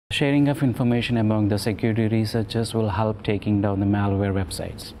sharing of information among the security researchers will help taking down the malware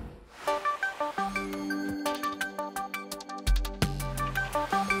websites.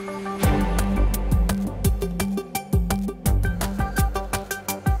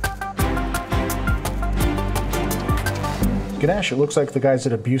 Ganesh, it looks like the guys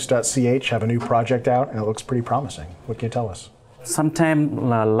at abuse.ch have a new project out, and it looks pretty promising. What can you tell us? Sometime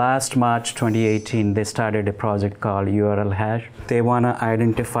last March 2018, they started a project called URL Hash. They want to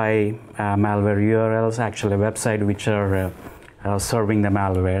identify malware URLs, actually websites which are serving the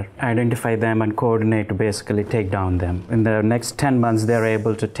malware, identify them and coordinate to basically take down them. In the next 10 months, they're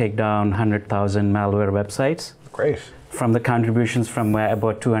able to take down 100,000 malware websites. Great. From the contributions from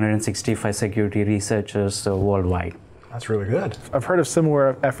about 265 security researchers worldwide. That's really good. I've heard of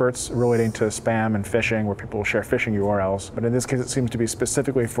similar efforts relating to spam and phishing, where people share phishing URLs, but in this case it seems to be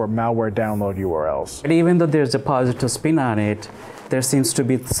specifically for malware download URLs. But even though there's a positive spin on it, there seems to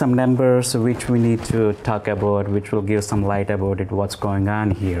be some numbers which we need to talk about, which will give some light about it, what's going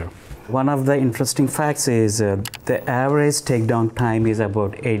on here. One of the interesting facts is the average takedown time is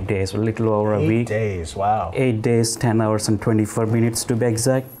about 8 days, a little over a week. 8 days, wow. 8 days, 10 hours and 24 minutes to be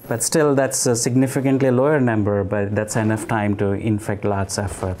exact. But still, that's a significantly lower number, but that's enough time to infect lots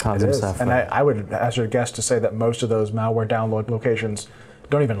of thousands of... And I would hazard a guess to say that most of those malware download locations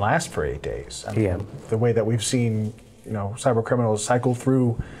don't even last for 8 days. I mean, yeah. The way that we've seen cyber criminals cycle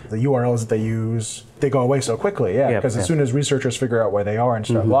through the URLs that they use, they go away so quickly, because as soon as researchers figure out where they are and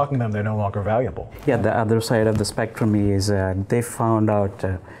start blocking them, they're no longer valuable. Yeah, the other side of the spectrum is they found out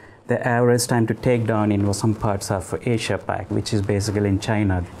the average time to take down in some parts of Asia Pac, which is basically in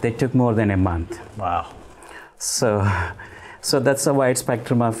China, they took more than a month. Wow. So that's a wide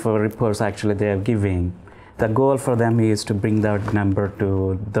spectrum of reports actually they are giving. The goal for them is to bring that number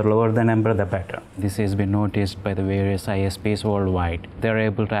to the lower the number, the better. This has been noticed by the various ISPs worldwide. They're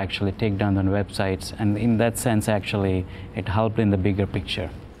able to actually take down the websites, and in that sense, actually, it helped in the bigger picture.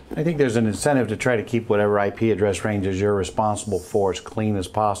 I think there's an incentive to try to keep whatever IP address ranges you're responsible for as clean as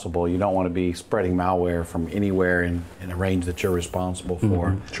possible. You don't want to be spreading malware from anywhere in a range that you're responsible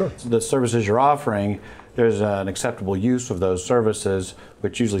for. Sure. So the services you're offering, there's an acceptable use of those services,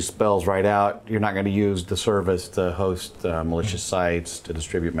 which usually spells right out you're not going to use the service to host malicious sites, to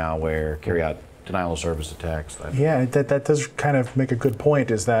distribute malware, carry out denial of service attacks. Yeah, that does kind of make a good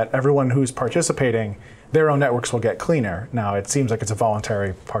point, is that everyone who's participating, their own networks will get cleaner. Now, it seems like it's a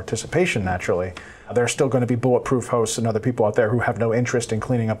voluntary participation, naturally. There are still going to be bulletproof hosts and other people out there who have no interest in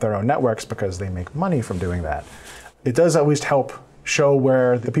cleaning up their own networks because they make money from doing that. It does at least help show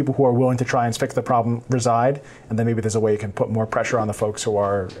where the people who are willing to try and fix the problem reside, and then maybe there's a way you can put more pressure on the folks who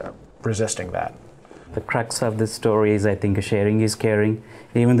are resisting that. The crux of this story is, I think, sharing is caring.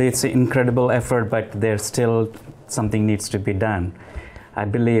 Even though it's an incredible effort, but there's still something needs to be done. I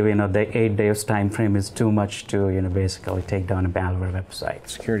believe, the 8 days time frame is too much to, basically take down a malware website.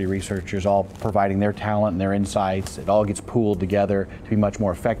 Security researchers all providing their talent and their insights. It all gets pooled together to be much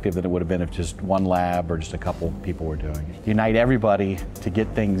more effective than it would have been if just one lab or just a couple people were doing it. Unite everybody to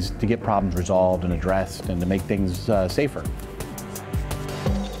get problems resolved and addressed and to make things safer.